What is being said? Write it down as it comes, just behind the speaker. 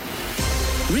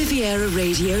Riviera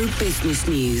Radio Business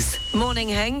News. Morning,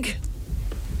 Henk.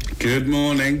 Good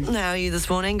morning. How are you this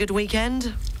morning? Good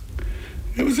weekend?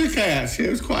 It was okay, actually.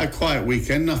 It was quite a quiet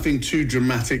weekend. Nothing too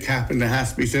dramatic happened, it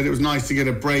has to be said. It was nice to get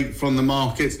a break from the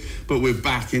markets, but we're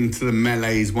back into the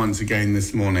melees once again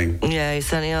this morning. Yeah, you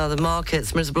certainly are. The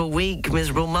markets, miserable week,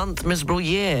 miserable month, miserable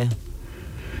year.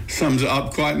 Sums it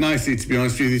up quite nicely, to be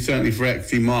honest with you, certainly for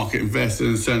equity market investors,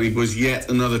 and certainly was yet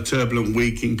another turbulent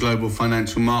week in global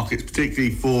financial markets,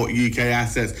 particularly for UK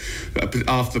assets.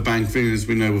 After the Bank of England, as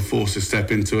we know, were forced to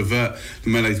step in to avert the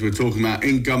melees we're talking about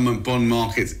in government bond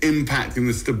markets, impacting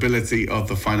the stability of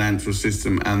the financial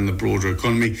system and the broader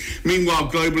economy. Meanwhile,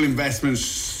 global investment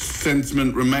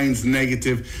sentiment remains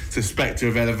negative. The spectre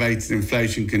of elevated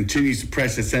inflation continues to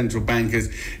pressure central bankers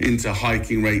into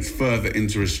hiking rates further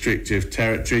into restrictive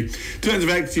territory. In terms of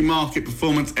equity market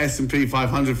performance, S&P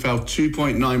 500 fell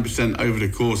 2.9% over the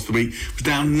course of the week. It was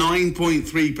down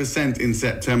 9.3% in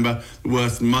September, the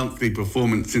worst monthly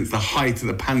performance since the height of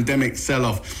the pandemic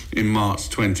sell-off in March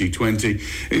 2020.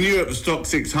 In Europe, the stock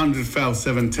 600 fell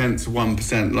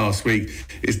 0.7% last week.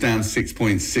 It's down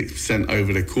 6.6%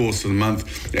 over the course of the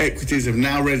month. Equities have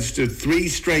now registered 3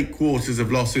 straight quarters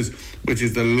of losses, which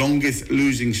is the longest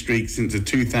losing streak since the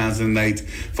 2008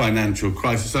 financial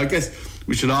crisis. So I guess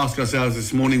we should ask ourselves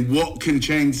this morning, what can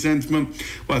change sentiment?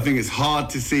 Well, I think it's hard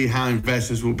to see how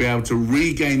investors will be able to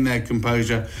regain their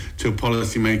composure till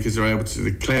policymakers are able to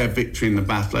declare victory in the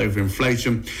battle over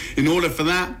inflation. In order for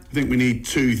that, I think we need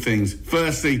 2 things.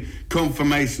 Firstly,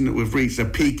 confirmation that we've reached a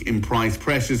peak in price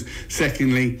pressures.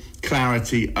 Secondly,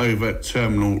 clarity over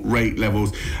terminal rate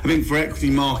levels. I think for equity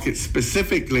markets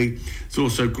specifically, it's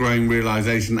also growing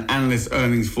realisation that analysts'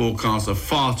 earnings forecasts are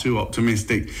far too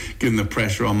optimistic given the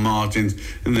pressure on margins,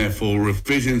 and therefore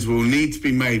revisions will need to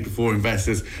be made before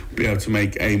investors will be able to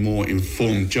make a more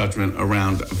informed judgment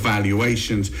around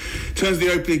valuations. In terms of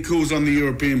the opening calls on the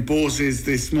European bourses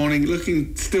this morning,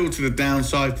 looking still to the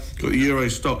downside, got the Euro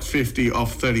Stoxx 50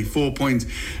 off 34 points,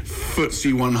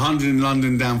 FTSE 100 in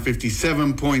London down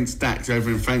 57 points, DAX over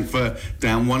in Frankfurt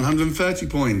down 130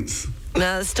 points.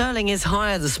 Now, sterling is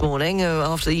higher this morning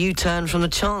after the U-turn from the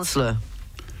Chancellor.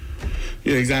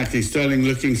 Yeah, exactly. Sterling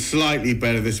looking slightly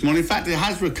better this morning. In fact, it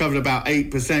has recovered about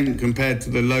 8% compared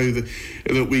to the low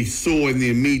that we saw in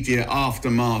the immediate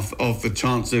aftermath of the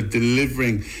Chancellor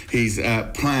delivering his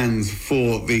plans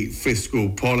for the fiscal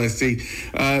policy.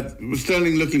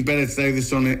 Sterling looking better today.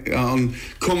 This on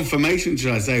confirmation,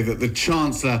 should I say, that the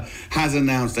Chancellor has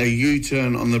announced a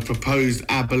U-turn on the proposed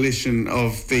abolition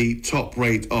of the top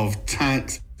rate of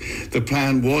tax. The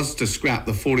plan was to scrap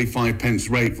the 45 pence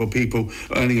rate for people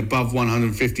earning above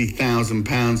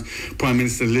 £150,000. Prime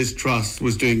Minister Liz Truss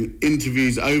was doing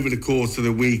interviews over the course of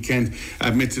the weekend,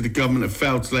 admitted the government had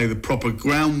failed to lay the proper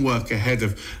groundwork ahead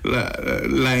of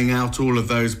laying out all of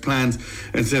those plans,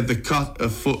 and said the cut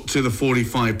to the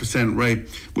 45% rate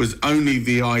was only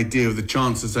the idea of the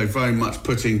Chancellor, so very much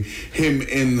putting him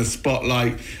in the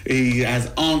spotlight. He has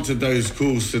answered those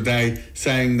calls today,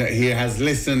 saying that he has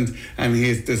listened and he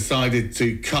has decided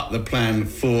to cut the plan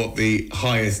for the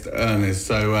highest earners.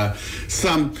 So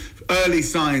some early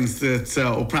signs that,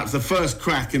 or perhaps the first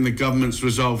crack in the government's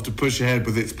resolve to push ahead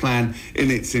with its plan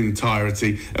in its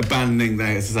entirety, abandoning,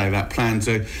 that plan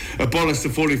to abolish the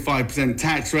 45%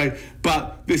 tax rate.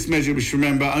 But this measure, we should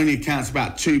remember, only accounts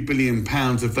about £2 billion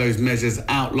of those measures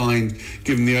outlined,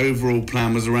 given the overall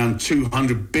plan was around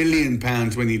 £200 billion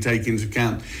when you take into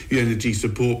account the energy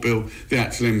support bill. The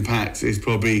actual impact is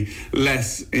probably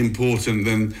less important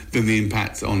than the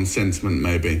impact on sentiment,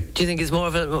 maybe. Do you think it's more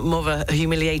of a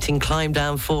humiliating climb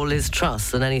down for Liz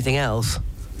Truss than anything else?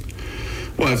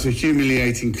 Well, it's a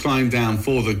humiliating climb down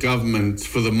for the government,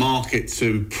 for the market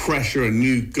to pressure a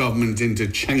new government into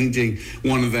changing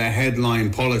one of their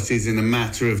headline policies in a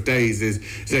matter of days is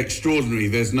extraordinary.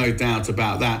 There's no doubt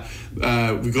about that.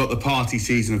 We've got the party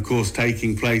season, of course,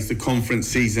 taking place, the conference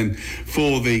season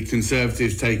for the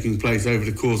Conservatives taking place over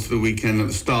the course of the weekend at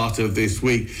the start of this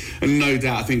week. And no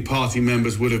doubt, I think party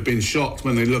members would have been shocked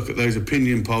when they look at those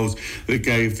opinion polls that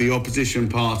gave the opposition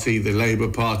party, the Labour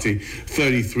Party,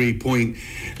 33-point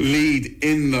lead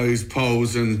in those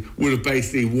polls, and would have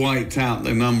basically wiped out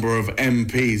the number of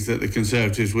MPs that the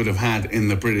Conservatives would have had in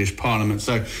the British Parliament.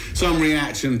 So some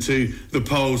reaction to the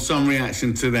polls, some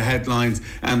reaction to the headlines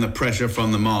and the pressure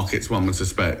from the markets, one would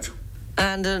suspect.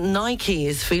 And Nike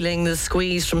is feeling the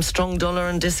squeeze from strong dollar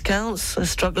and discounts,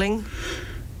 struggling?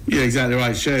 Yeah, exactly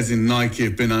right. Shares in Nike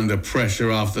have been under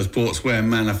pressure after the sportswear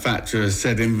manufacturer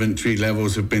said inventory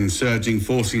levels have been surging,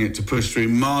 forcing it to push through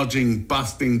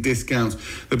margin-busting discounts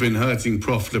that have been hurting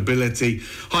profitability.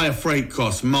 Higher freight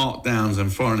costs, markdowns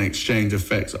and foreign exchange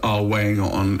effects are weighing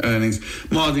on earnings.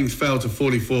 Margins fell to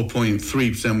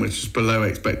 44.3%, which is below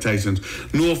expectations.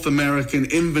 North American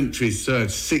inventories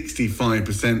surged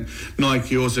 65%.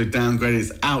 Nike also downgraded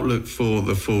its outlook for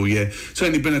the full year.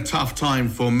 Certainly been a tough time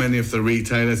for many of the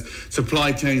retailers.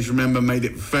 Supply chains, remember, made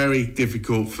it very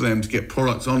difficult for them to get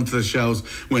products onto the shelves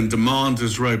when demand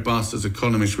was robust as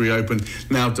economies reopened.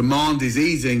 Now demand is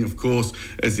easing, of course,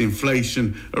 as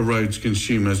inflation erodes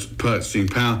consumers' purchasing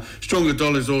power. Stronger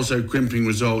dollars also crimping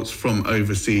results from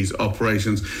overseas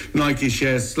operations. Nike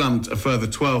shares slumped a further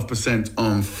 12%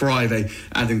 on Friday,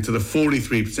 adding to the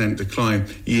 43% decline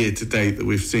year to date that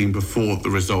we've seen before the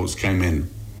results came in.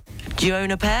 Do you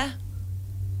own a pair?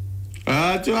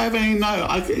 Do I have any? No,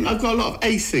 I've got a lot of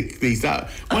ASIC these days.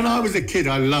 When I was a kid,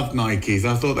 I loved Nikes.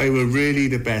 I thought they were really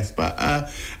the best. But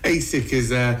ASIC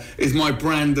is my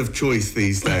brand of choice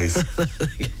these days.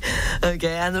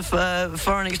 Okay, and the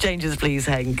foreign exchanges, please,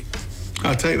 Hank.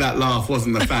 I'll take that laugh.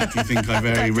 Wasn't the fact you think I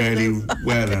very rarely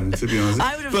wear them, to be honest.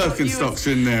 Birkenstocks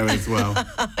are in there as well.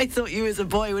 I thought you as a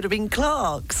boy would have been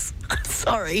Clarks.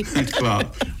 Sorry. Clark.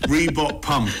 Reebok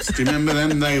pumps. Do you remember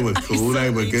them? They were cool.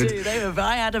 They were good.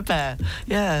 I had a pair.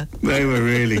 Yeah. They were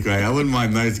really great. I wouldn't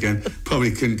mind those again. Probably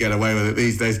couldn't get away with it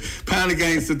these days. Pound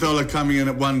against the dollar coming in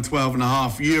at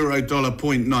 112.5. Euro dollar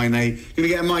 0.98. Going to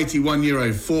get a mighty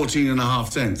 €1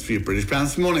 14.5 cents for your British pound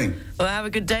this morning. Well, have a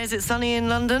good day. Is it sunny in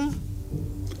London?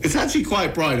 It's actually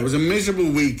quite bright. It was a miserable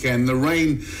weekend. The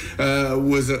rain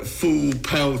was at full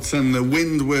pelt and the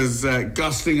wind was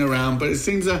gusting around, but it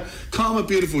seems a calmer,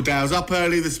 beautiful day. I was up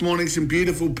early this morning, some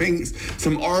beautiful pinks,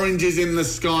 some oranges in the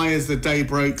sky as the day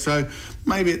broke, so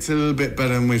maybe it's a little bit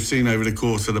better than we've seen over the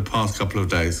course of the past couple of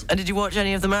days. And did you watch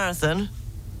any of the marathon?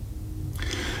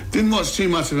 Didn't watch too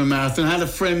much of a marathon. Had a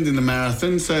friend in the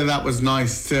marathon, so that was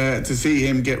nice to see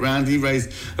him get round. He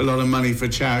raised a lot of money for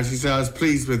charity, so I was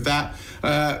pleased with that.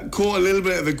 Caught a little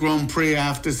bit of the Grand Prix, I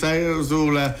have to say. It was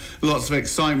all lots of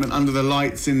excitement under the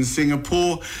lights in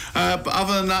Singapore. But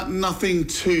other than that, nothing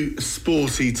too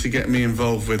sporty to get me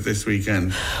involved with this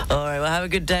weekend. All right, well, have a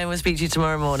good day and we'll speak to you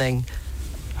tomorrow morning.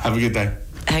 Have a good day.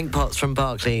 Hank Potts from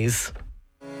Barclays.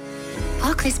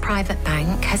 Barclays Private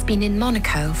Bank has been in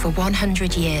Monaco for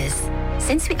 100 years.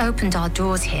 Since we opened our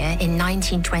doors here in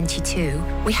 1922,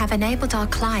 we have enabled our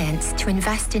clients to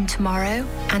invest in tomorrow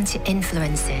and to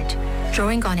influence it,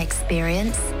 drawing on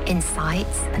experience,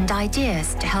 insights, and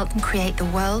ideas to help them create the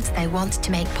world they want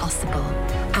to make possible.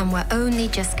 And we're only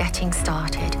just getting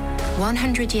started.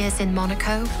 100 years in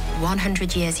Monaco,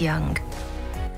 100 years young.